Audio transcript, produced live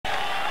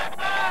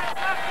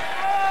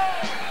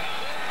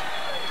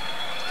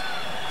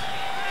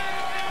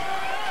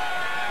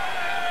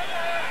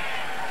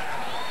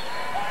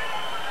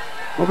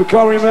Well, we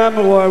can't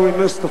remember why we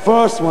missed the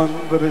first one,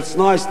 but it's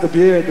nice to be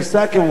here at the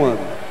second one.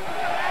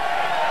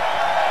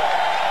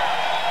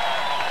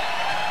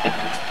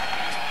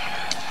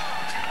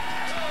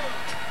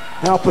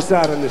 Help us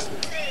out on this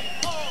one.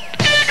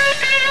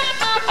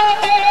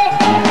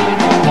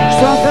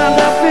 Sometimes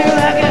I feel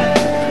like I'm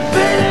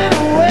fading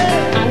away.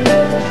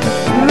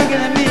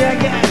 Looking at me, I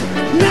got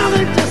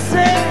nothing to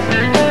say.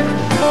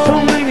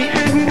 Don't make me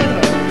angry with her.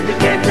 The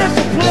game just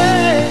to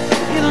play.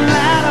 You don't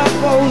light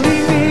up or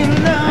leave me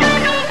alone.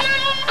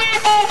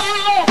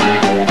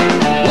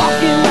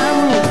 Walk in my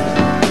room,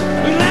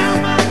 lay on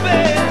my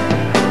bed,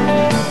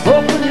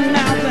 open your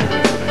mouth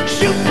and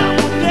shoot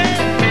someone dead.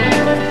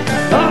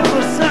 All of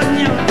a sudden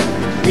you're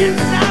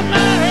inside my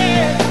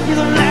head. You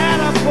don't light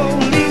up or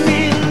leave me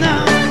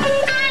alone.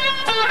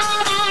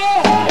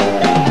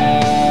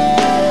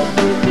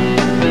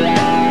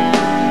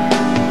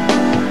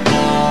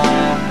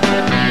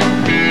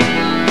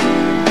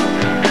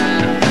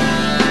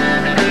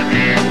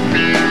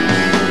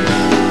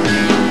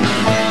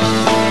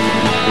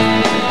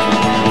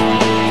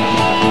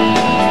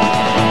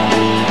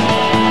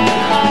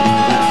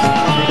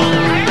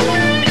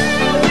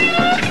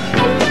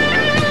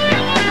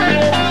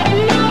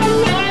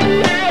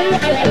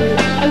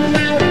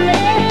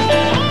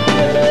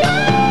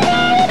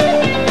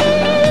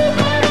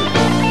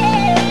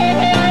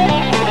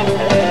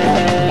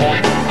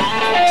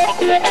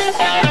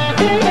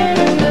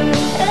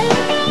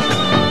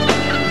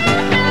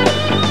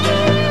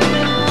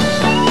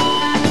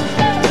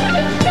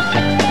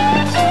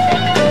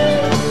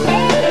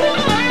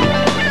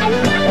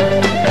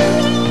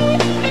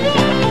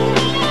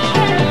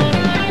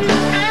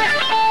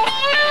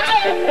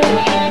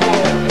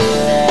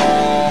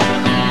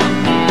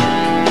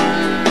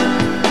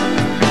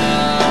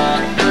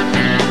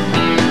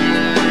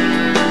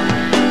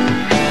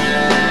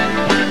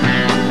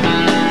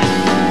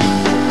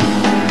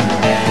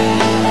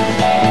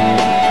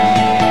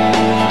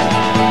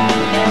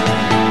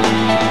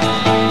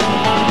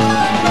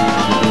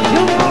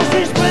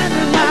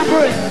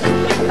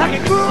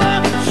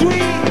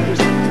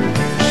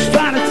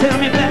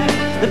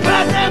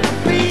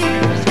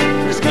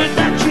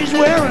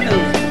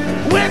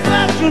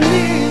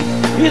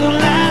 You don't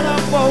light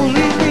up or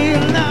leave me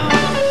alone.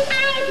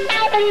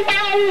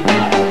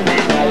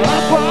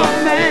 Up all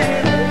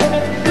man,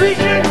 please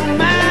change your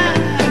mind.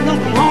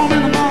 Don't come home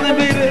in the morning,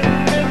 baby,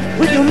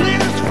 with your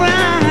lips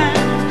frying.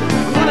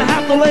 I'm gonna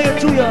have to lay it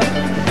to you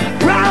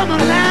right on the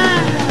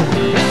line.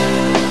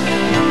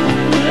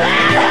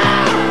 Light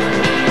up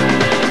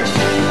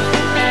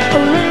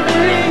or leave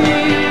me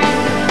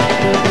alone.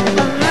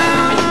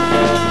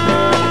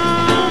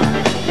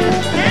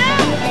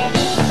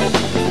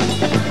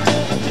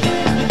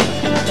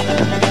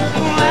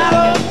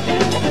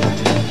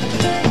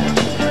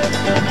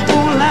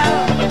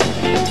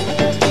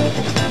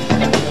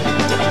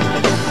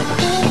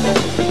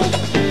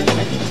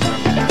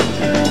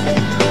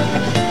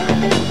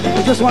 I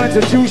just want to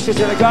introduce you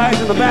to the guys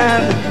in the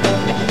band.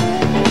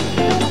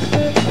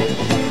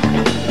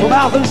 From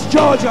Athens,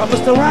 Georgia,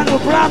 Mr. Randall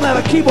Brown at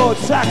a keyboard,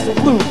 sax, and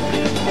flute.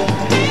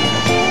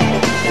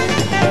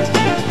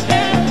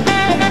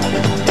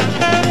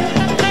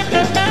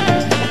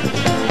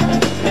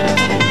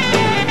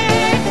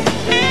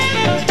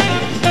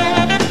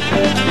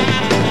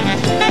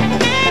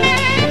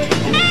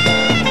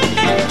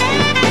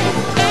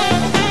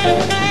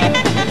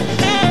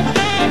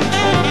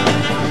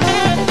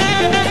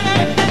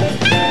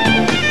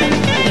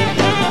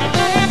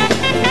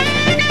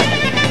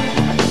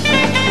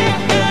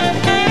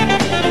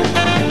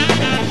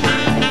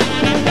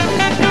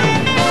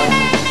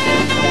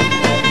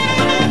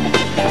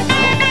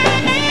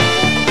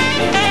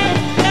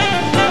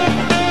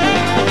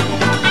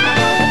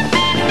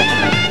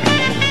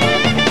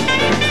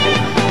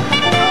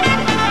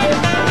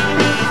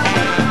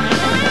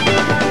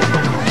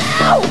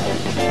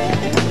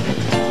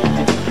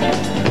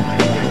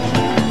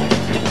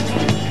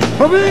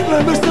 From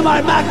England, Mr.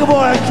 Mike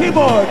McAvoy on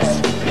keyboards.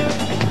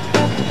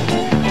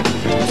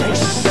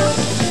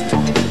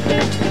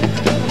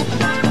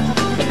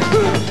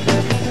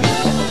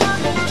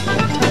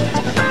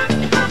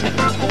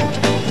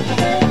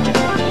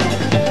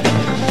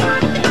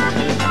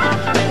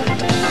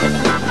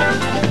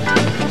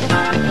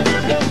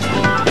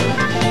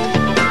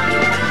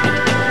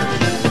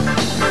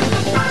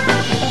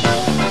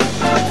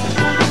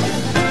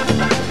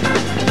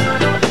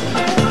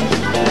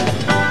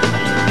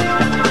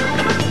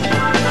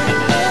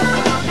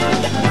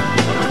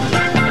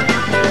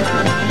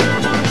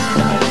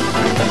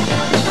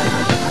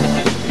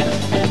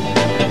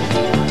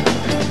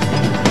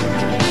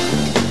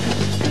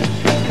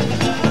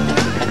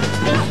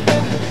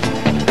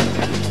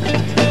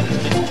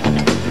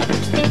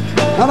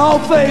 An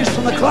old face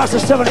from the class of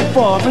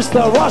 '74,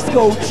 Mr.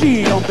 Roscoe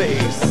G on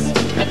bass.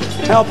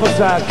 Help us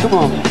out, come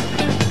on.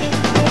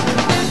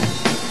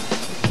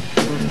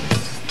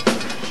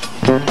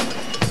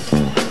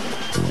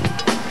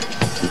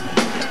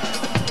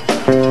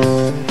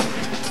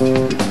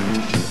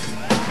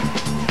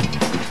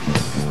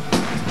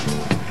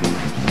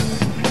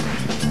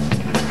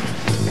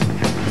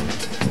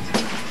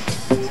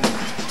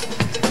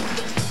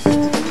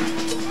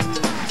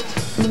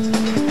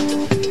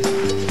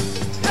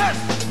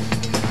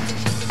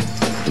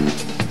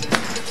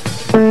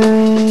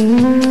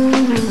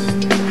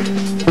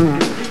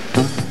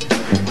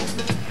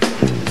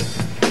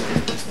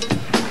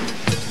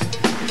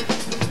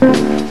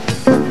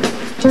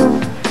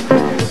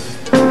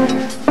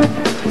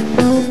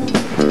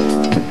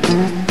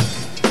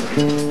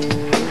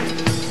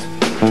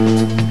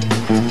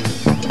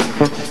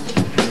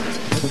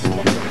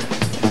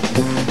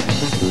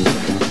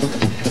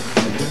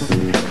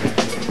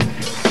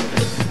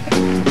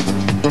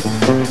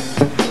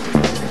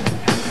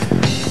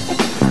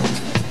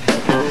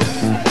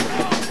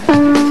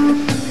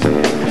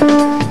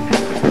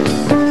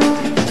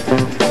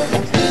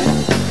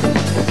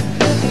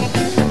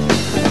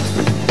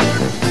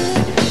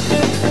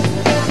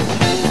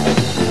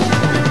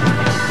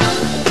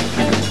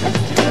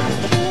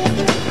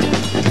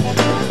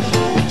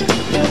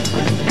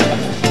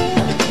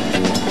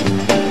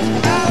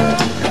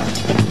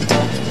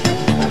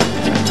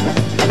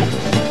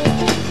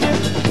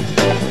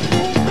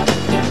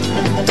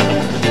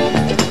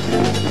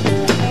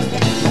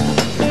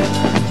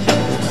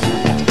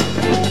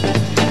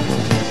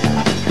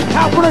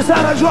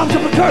 Drums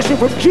and percussion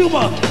from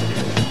Cuba,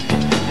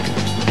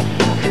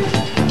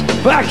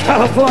 back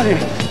California,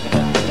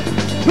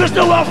 Mr.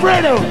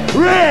 Alfredo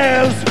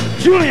Reyes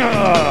Jr.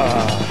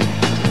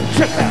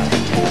 Check it out.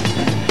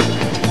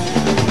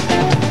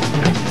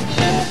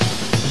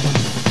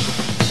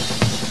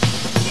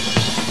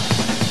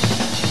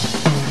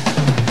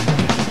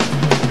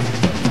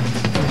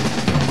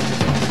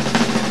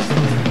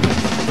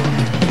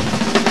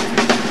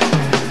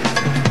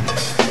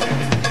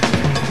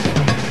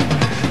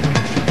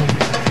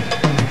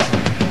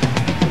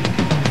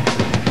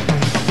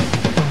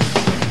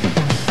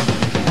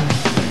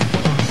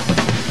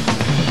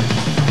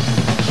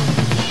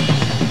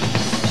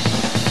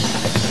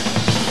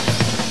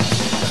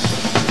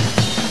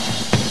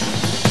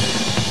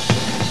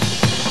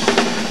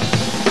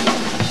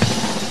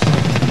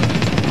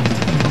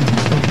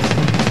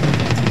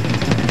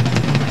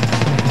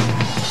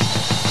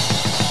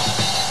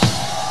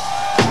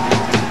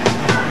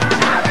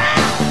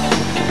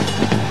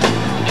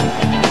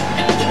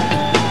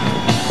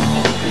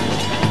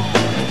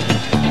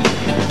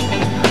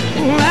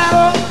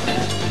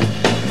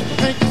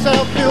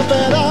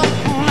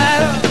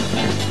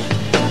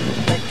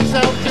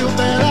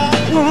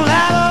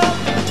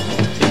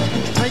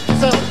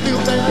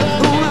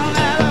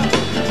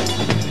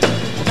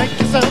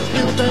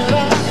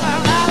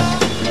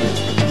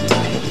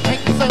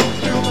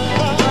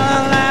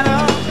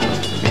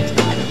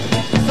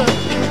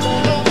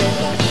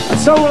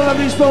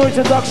 No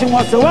introduction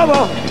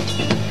whatsoever.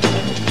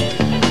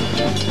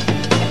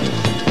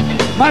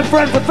 My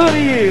friend for 30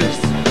 years.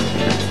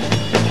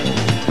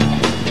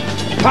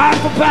 Pound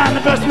for pound,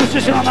 the best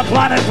musician on the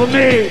planet for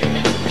me.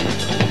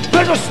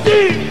 Mr.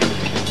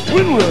 Steve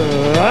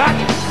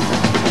Winwood.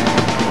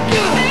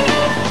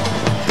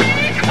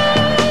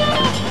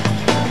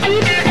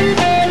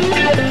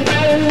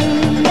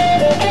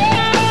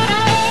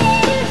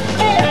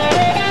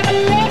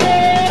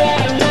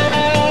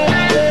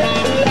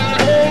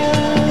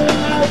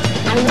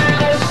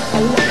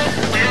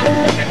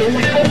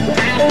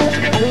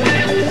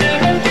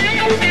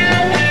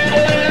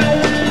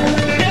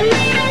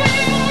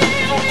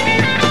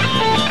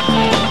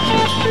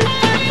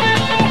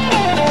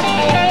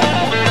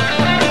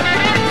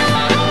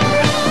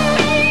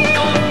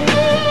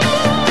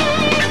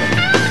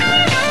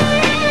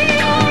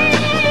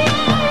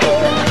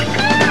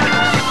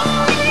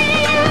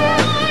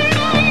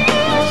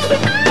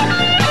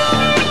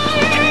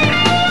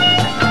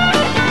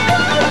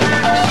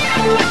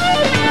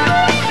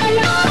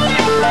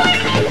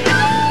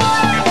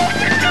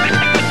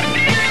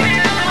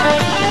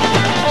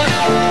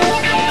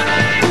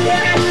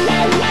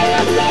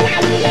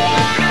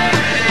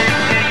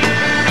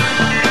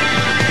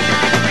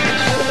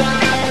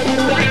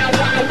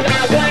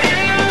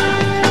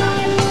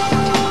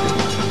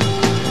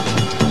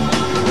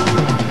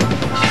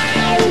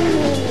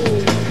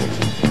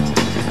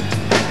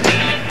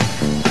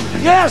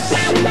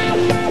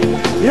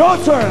 Your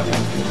turn.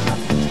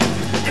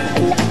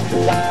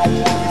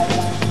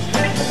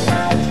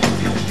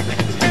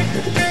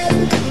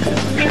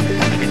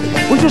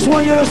 We just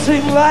want you to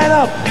sing light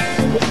up.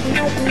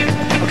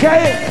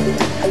 Okay?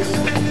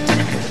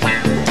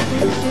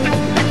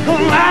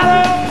 Light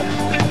up.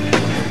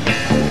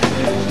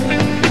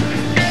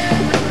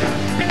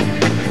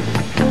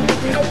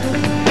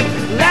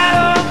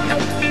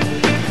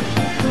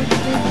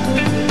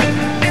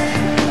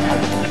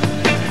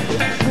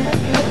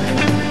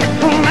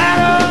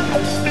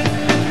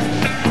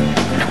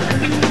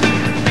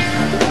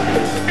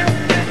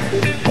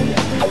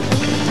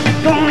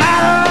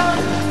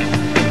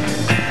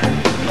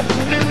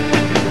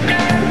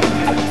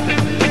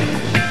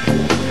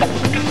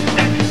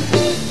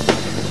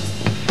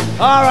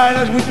 All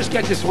right, we just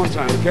get this one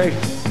time, okay?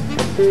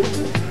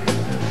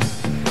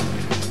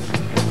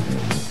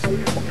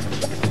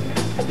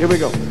 Here we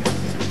go.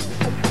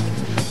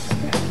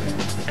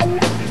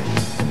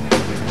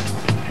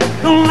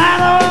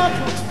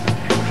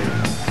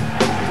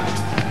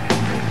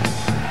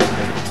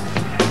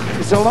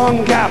 It's a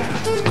long gap.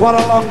 It's quite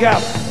a long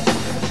gap.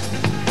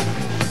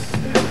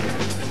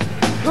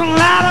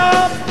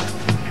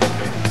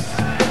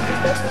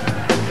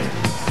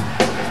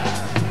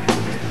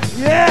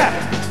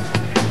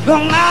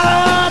 Gonna light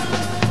up,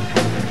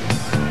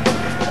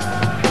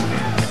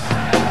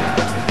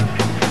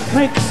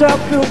 make yourself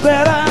feel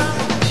better.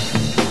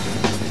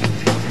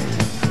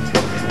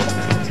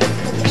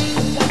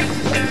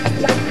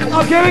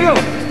 Okay, here we go.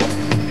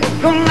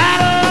 Gonna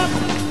light up,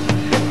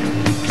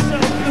 make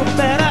yourself feel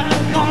better.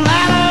 Gonna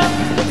light up,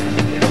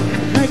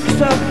 make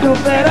yourself feel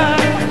better.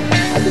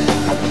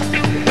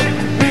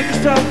 Make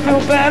yourself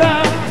feel better.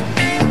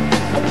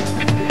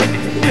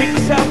 Make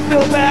yourself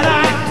feel better.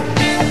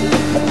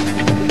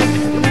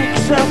 Make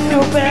yourself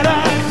feel better.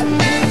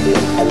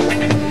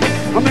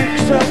 I'll make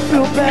yourself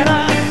feel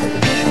better.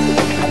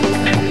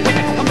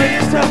 I'll make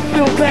yourself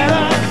feel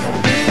better.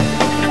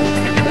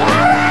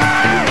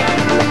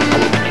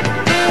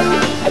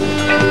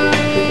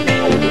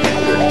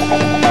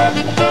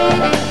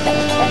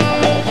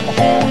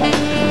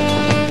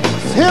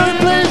 Hear it,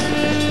 please.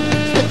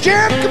 It's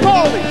Jim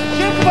Capaldi.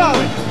 Jim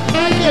Capaldi.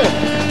 Thank you.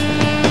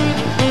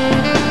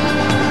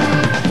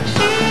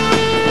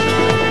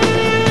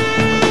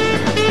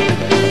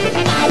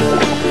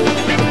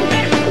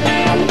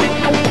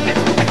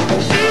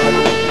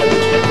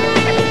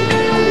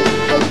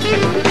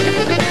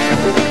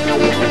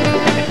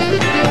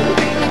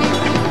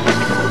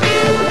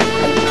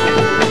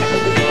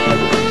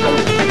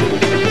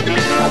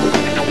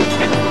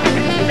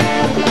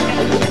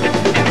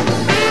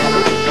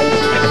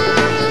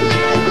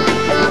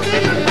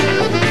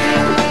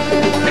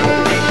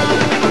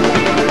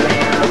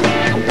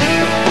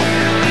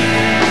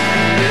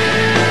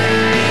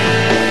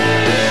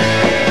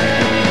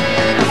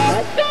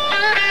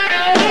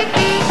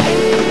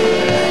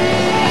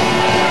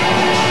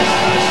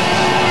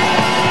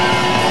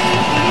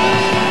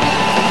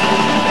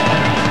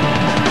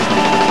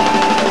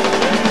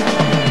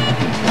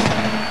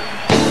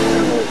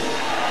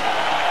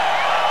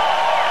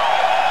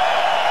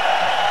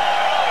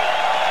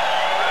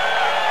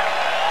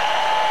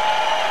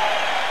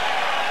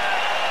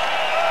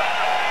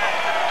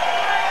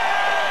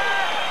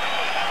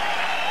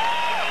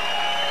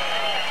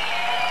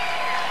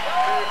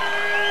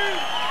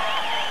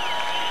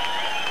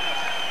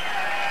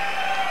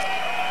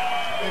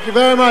 Thank you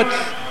very much.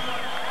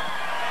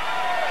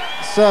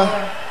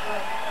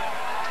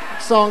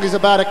 This song is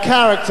about a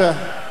character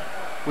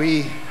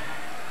we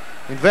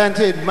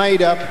invented,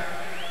 made up a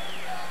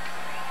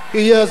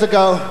few years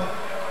ago,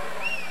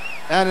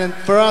 and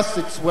for us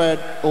it's where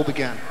it all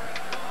began.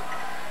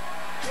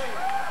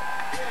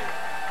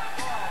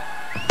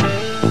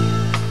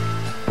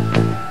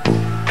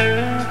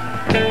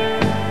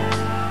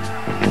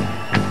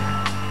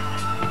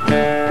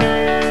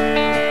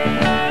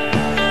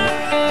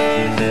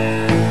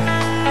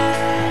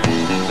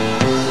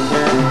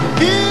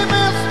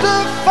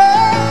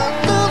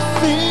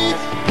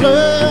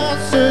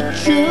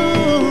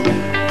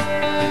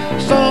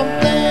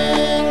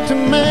 Something to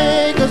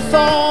make us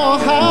all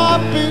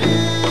happy.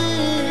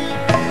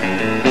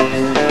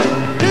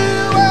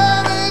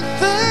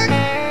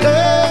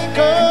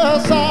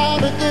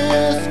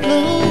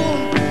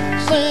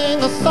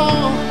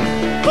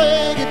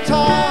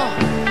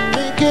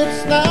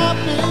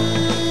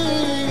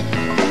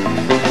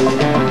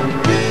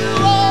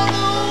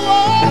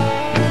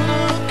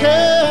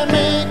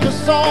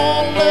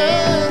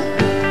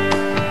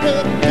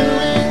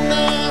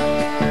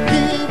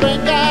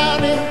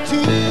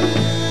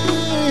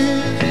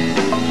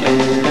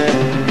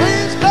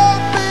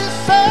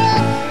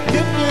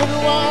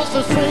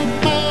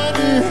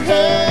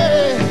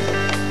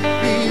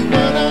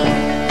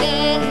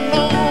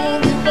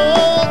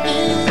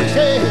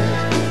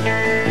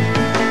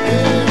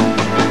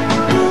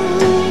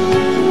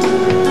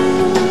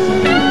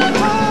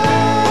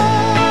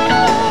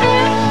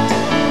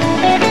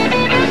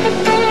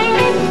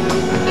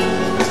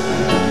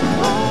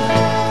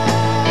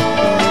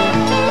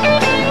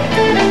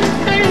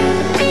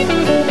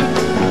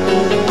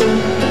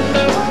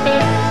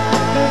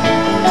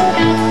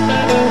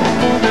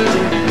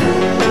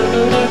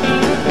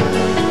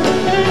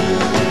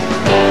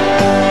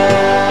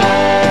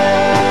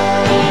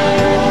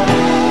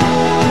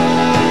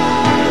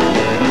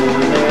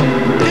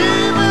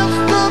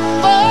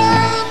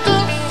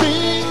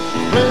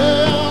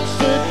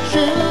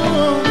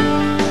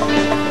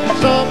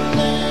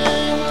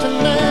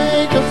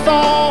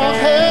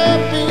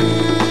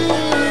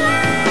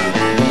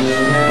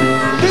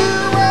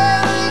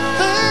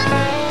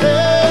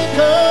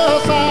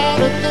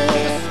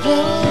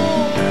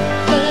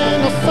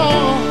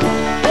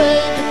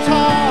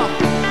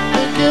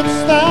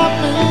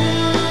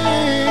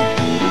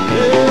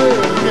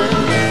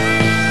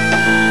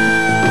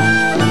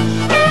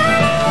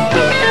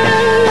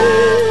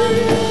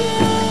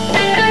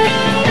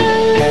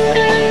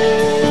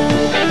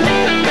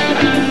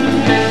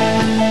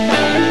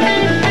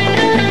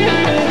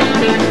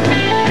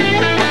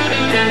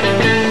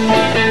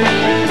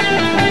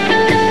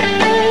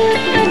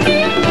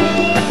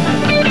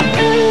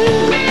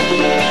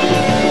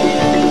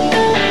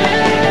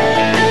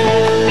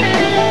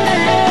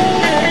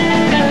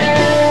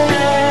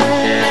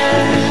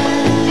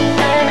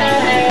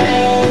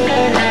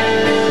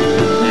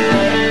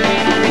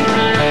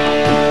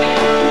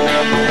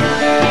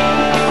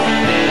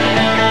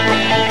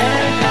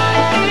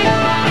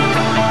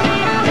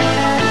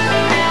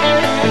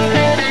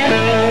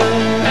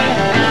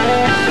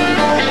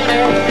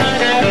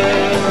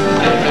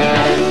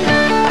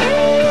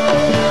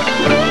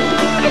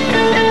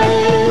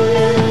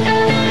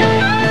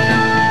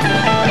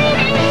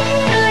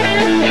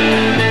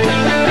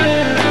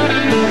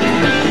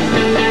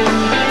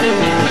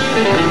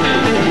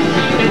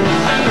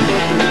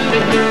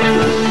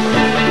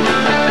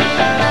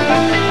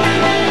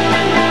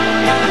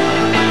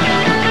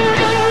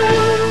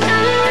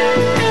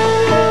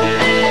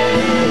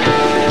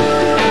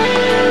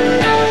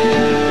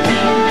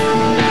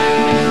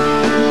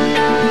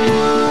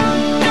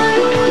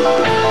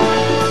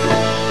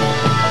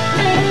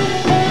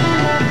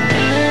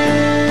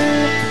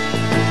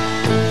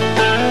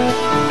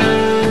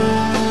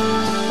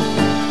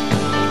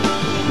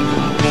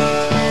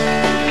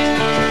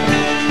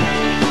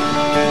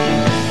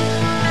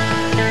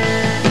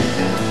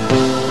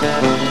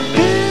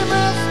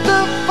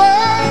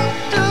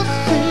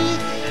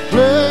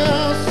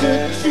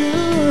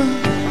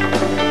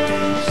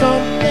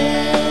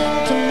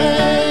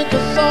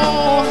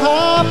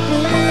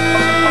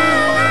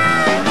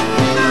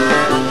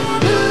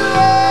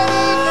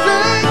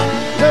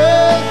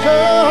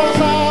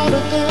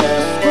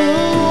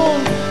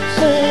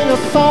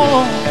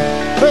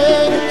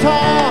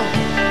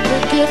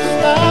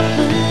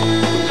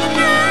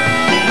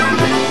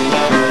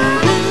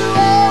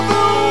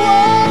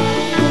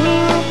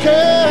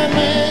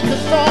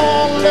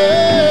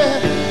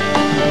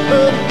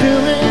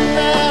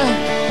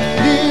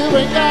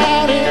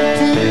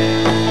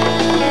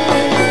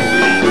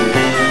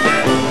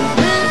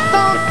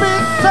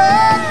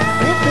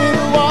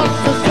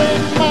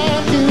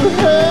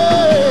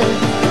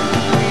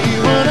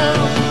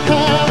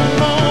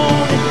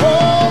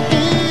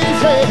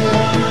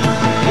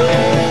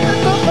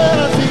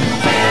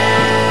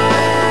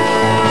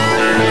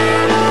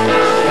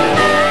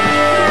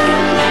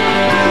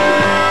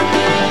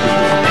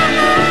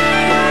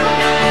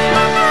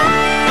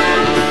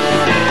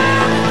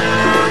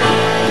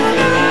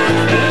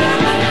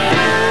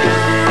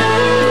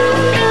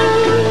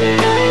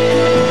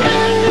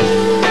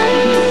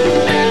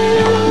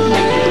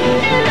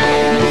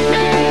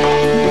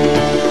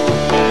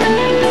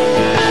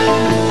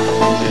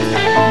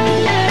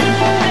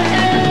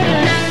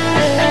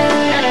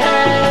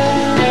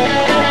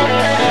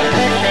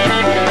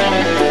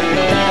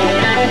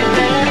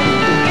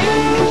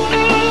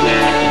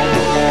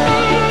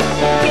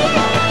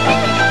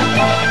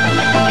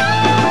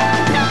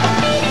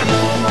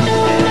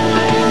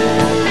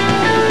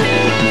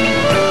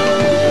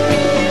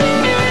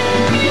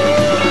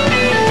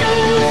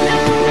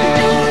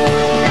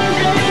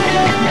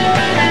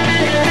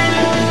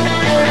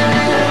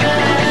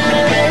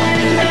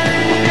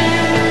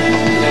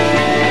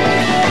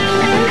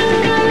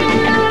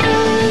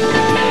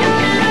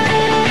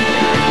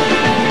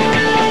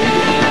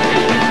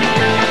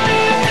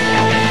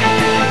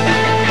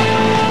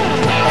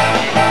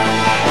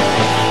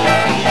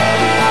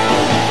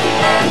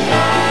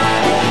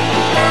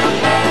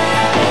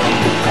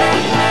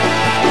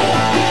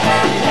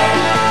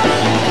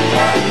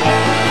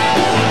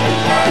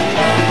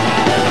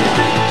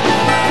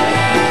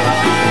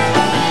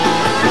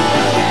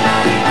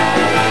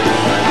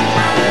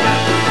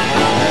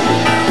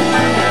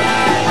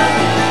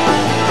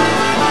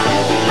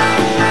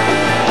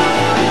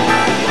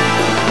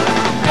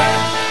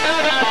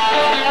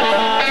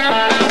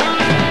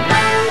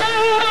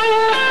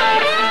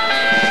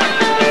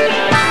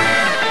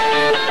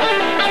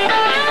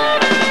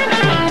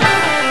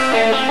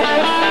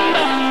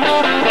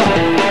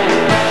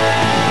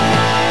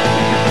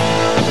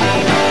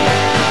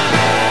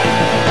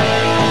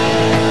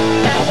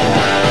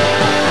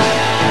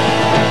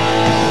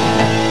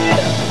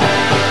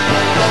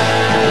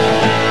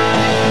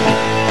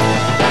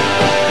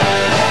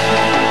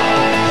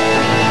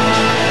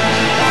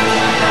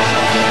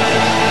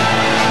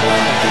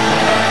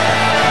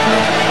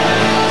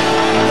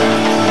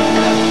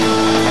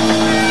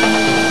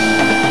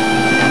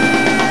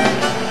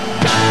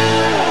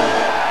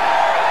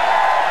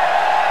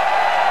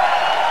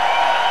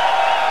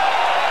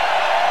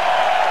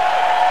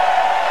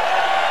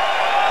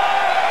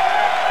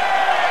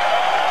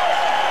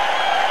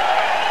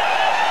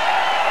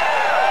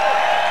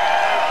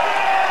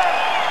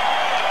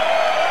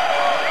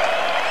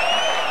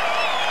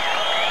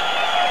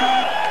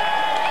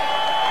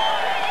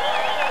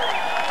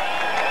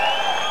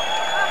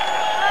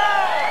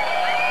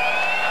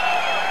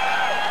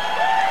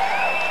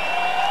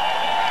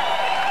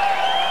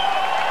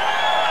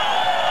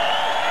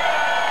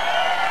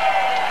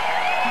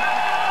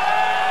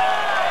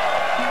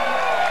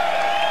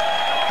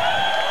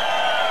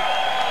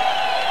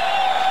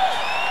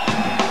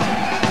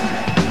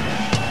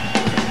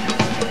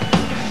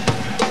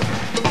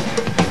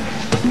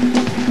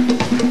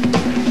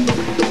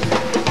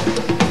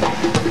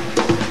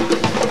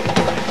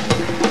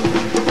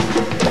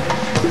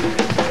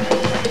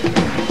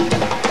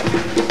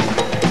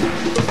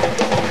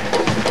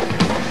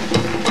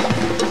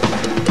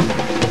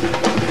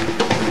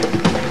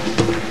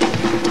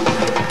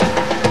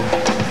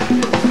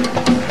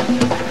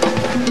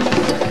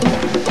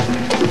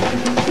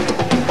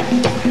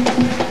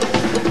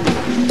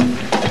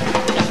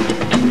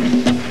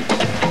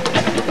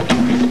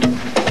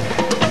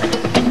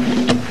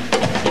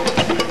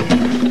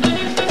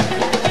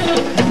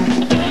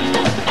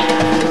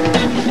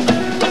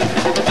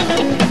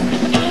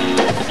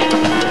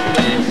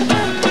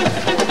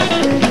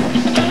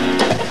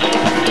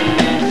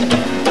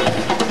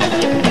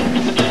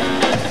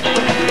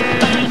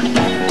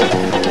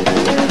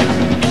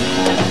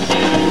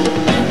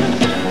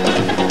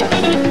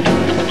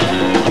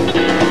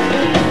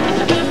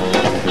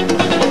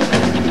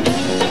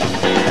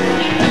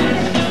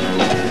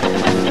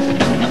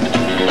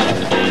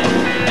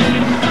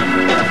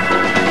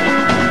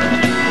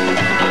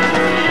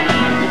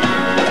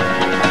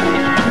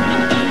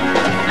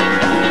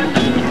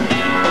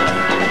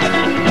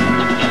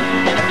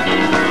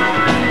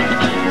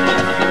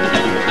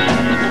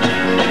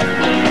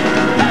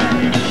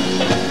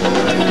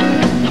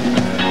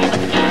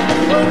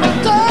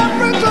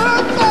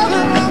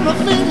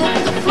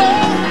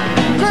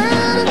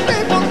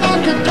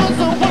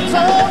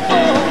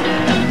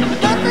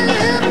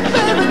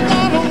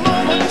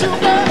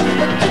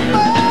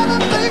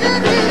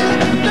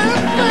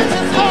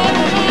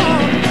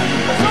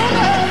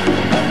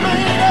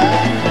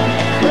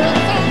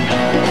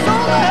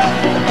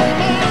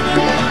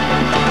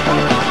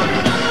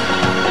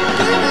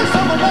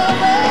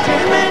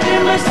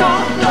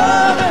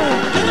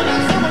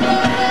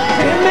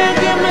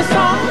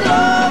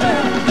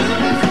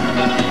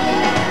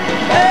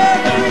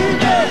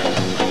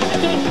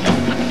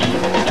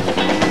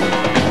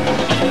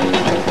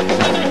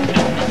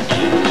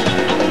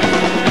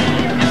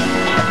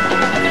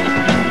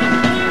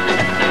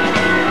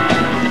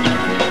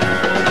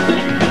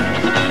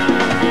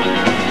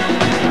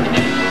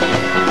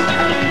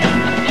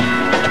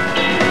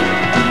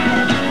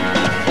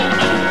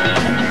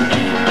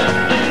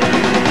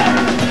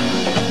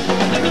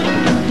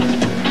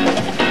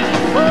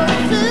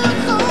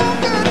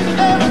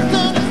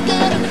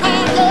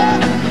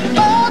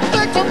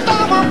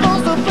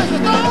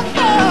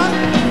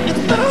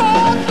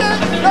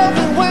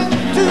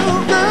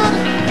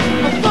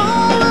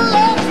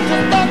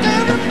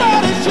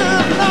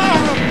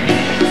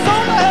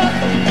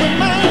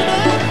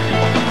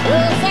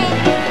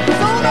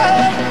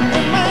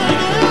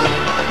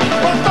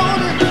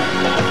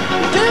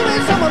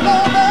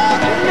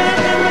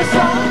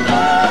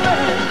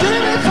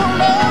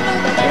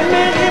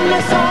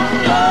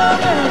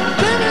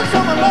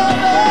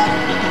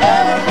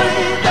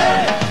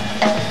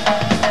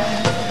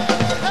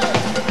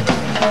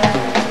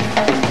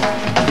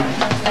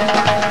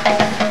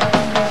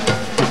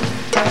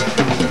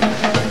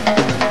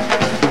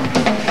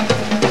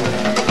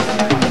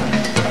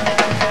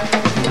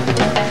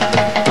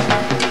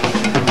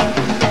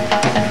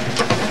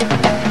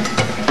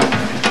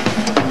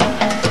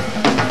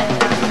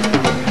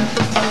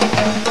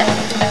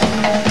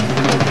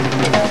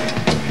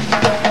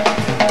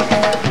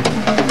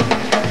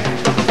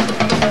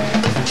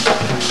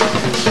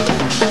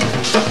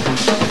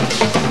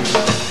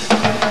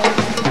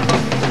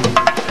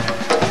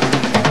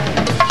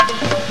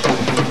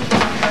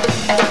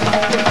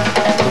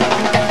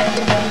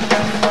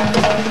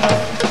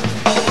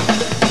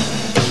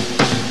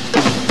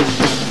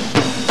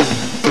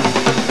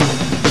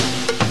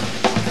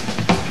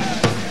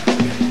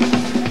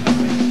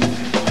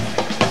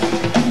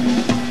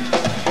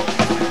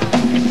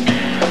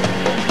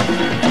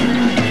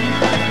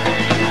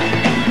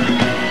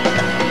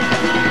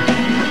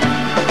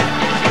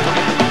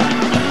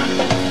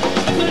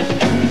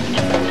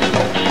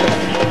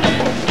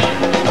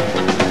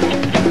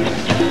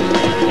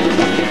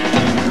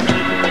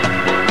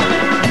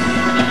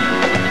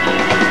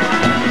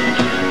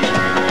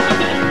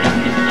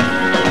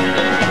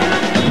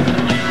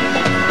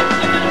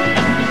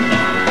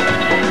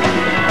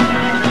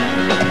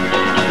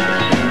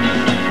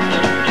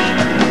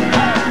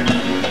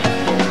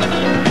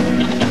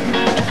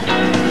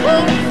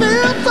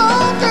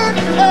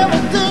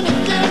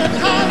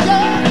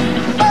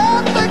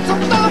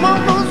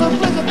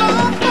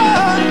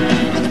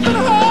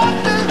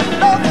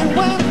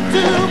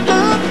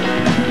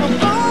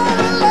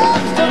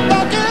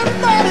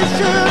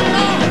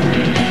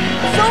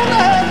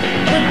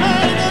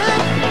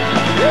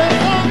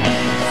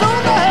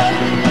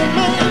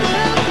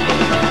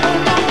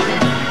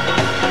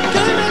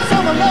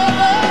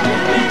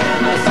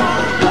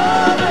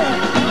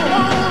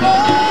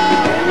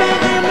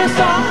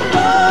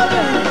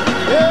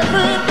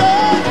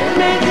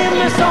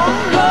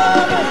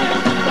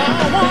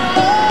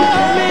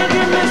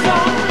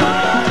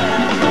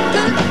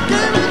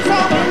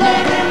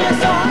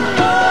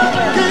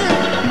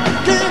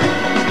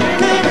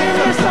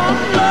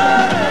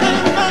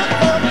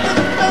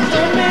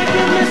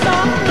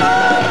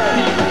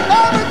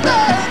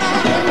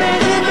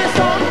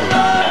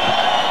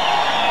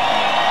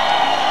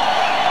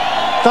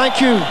 Thank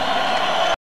you.